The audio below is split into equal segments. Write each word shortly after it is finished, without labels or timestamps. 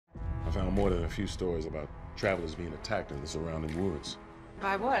I found more than a few stories about travelers being attacked in the surrounding woods.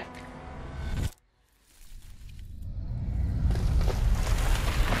 By what?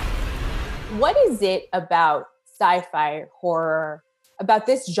 What is it about sci-fi horror, about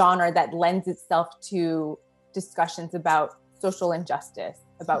this genre that lends itself to discussions about social injustice,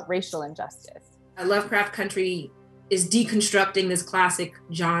 about racial injustice? Lovecraft Country is deconstructing this classic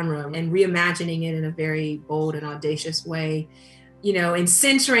genre and reimagining it in a very bold and audacious way, you know, and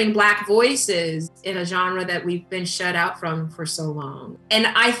centering Black voices in a genre that we've been shut out from for so long. And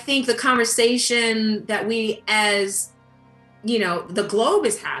I think the conversation that we, as, you know, the globe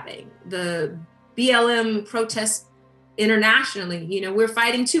is having, the BLM protests internationally, you know, we're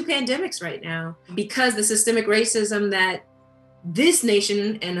fighting two pandemics right now because the systemic racism that this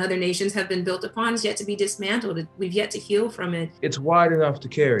nation and other nations have been built upon is yet to be dismantled. We've yet to heal from it. It's wide enough to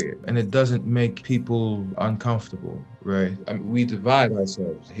carry it, and it doesn't make people uncomfortable, right? I mean, we divide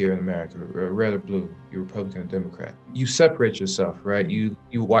ourselves here in America, red or blue, you're Republican or Democrat. You separate yourself, right? You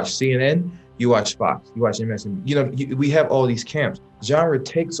watch CNN, you watch Fox, you watch MSNBC. You know, we have all these camps. Genre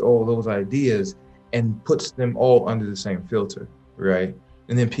takes all those ideas and puts them all under the same filter, right?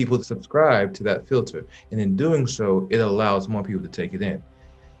 And then people subscribe to that filter. And in doing so, it allows more people to take it in.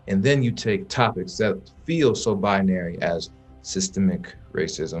 And then you take topics that feel so binary as systemic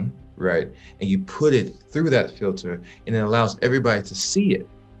racism, right? And you put it through that filter, and it allows everybody to see it,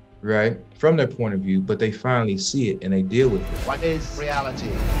 right? From their point of view, but they finally see it and they deal with it. What is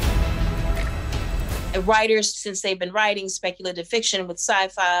reality? Writers, since they've been writing speculative fiction with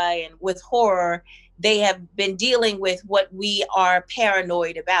sci-fi and with horror, they have been dealing with what we are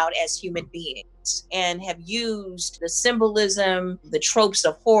paranoid about as human beings and have used the symbolism, the tropes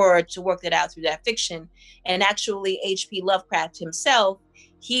of horror to work that out through that fiction. And actually, H.P. Lovecraft himself,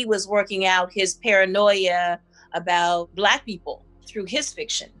 he was working out his paranoia about Black people through his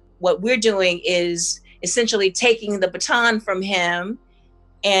fiction. What we're doing is essentially taking the baton from him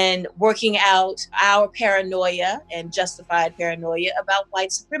and working out our paranoia and justified paranoia about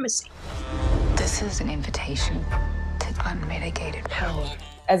white supremacy. This is an invitation to unmitigated power.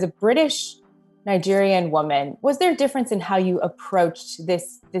 As a British Nigerian woman, was there a difference in how you approached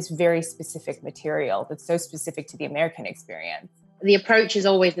this very specific material that's so specific to the American experience? The approach is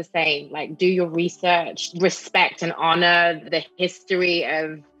always the same, like do your research, respect and honor the history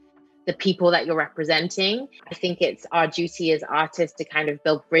of the people that you're representing. I think it's our duty as artists to kind of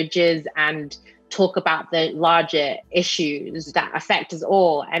build bridges and talk about the larger issues that affect us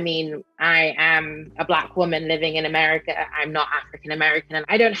all. I mean, I am a Black woman living in America. I'm not African American, and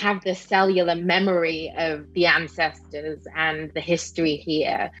I don't have the cellular memory of the ancestors and the history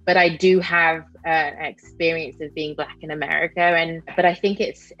here, but I do have an experience of being Black in America. But I think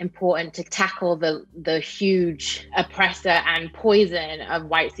it's important to tackle the huge oppressor and poison of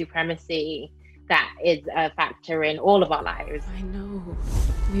white supremacy that is a factor in all of our lives. I know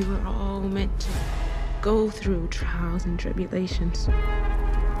we were all meant to go through trials and tribulations,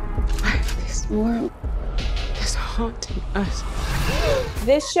 but this world is haunting us.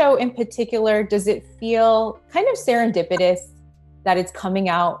 This show in particular, does it feel kind of serendipitous that it's coming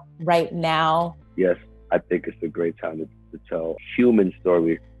out right now? Yes, I think it's a great time to tell human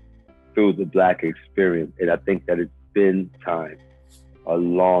stories through the Black experience. And I think that it's been time, a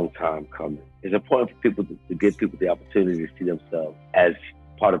long time coming. It's important for people to give people the opportunity to see themselves as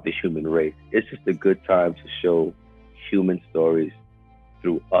part of the human race. It's just a good time to show human stories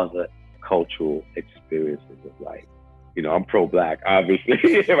through other cultural experiences of life. You know, I'm pro-Black, obviously.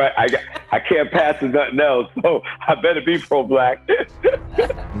 I can't pass to nothing else, so I better be pro-Black.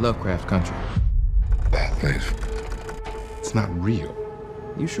 Lovecraft Country. That place, it's not real.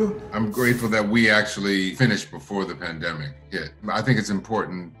 You sure? I'm grateful that we actually finished before the pandemic hit. I think it's an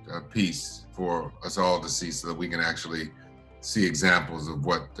important piece for us all to see so that we can actually see examples of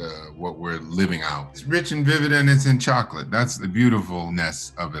what we're living out. It's rich and vivid and it's in chocolate. That's the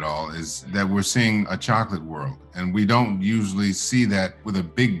beautifulness of it all, is that we're seeing a chocolate world. And we don't usually see that with a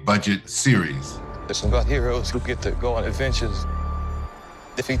big budget series. It's about heroes who get to go on adventures,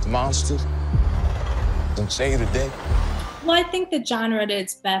 defeat the monsters, and save the day. Well, I think the genre at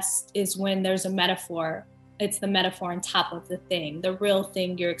its best is when there's a metaphor. It's the metaphor on top of the thing, the real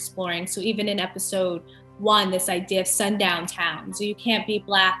thing you're exploring. So even in episode 1, this idea of sundown towns, so you can't be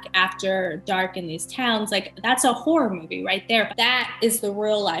Black after dark in these towns, like that's a horror movie right there. That is the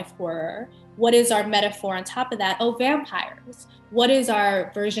real life horror. What is our metaphor on top of that? Oh, vampires. What is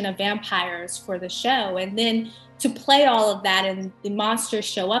our version of vampires for the show? And then to play all of that and the monsters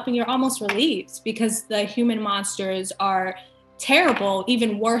show up and you're almost relieved because the human monsters are terrible,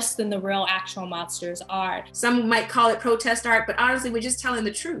 even worse than the real actual monsters are. Some might call it protest art, but honestly, we're just telling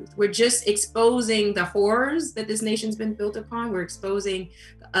the truth. We're just exposing the horrors that this nation's been built upon. We're exposing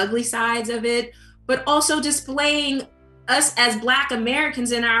the ugly sides of it, but also displaying us as Black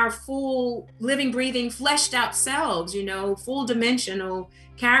Americans in our full living, breathing, fleshed out selves, you know, full dimensional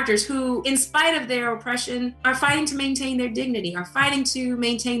characters who, in spite of their oppression, are fighting to maintain their dignity, are fighting to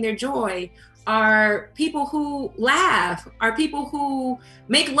maintain their joy, are people who laugh, are people who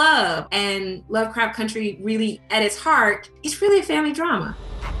make love. And Lovecraft Country really, at its heart, it's really a family drama.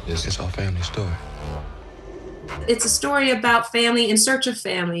 This is our family story. It's a story about family in search of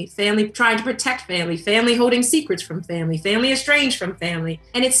family, family trying to protect family, family holding secrets from family, family estranged from family.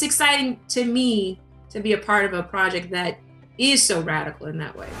 And it's exciting to me to be a part of a project that is so radical in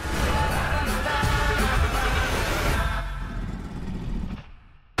that way.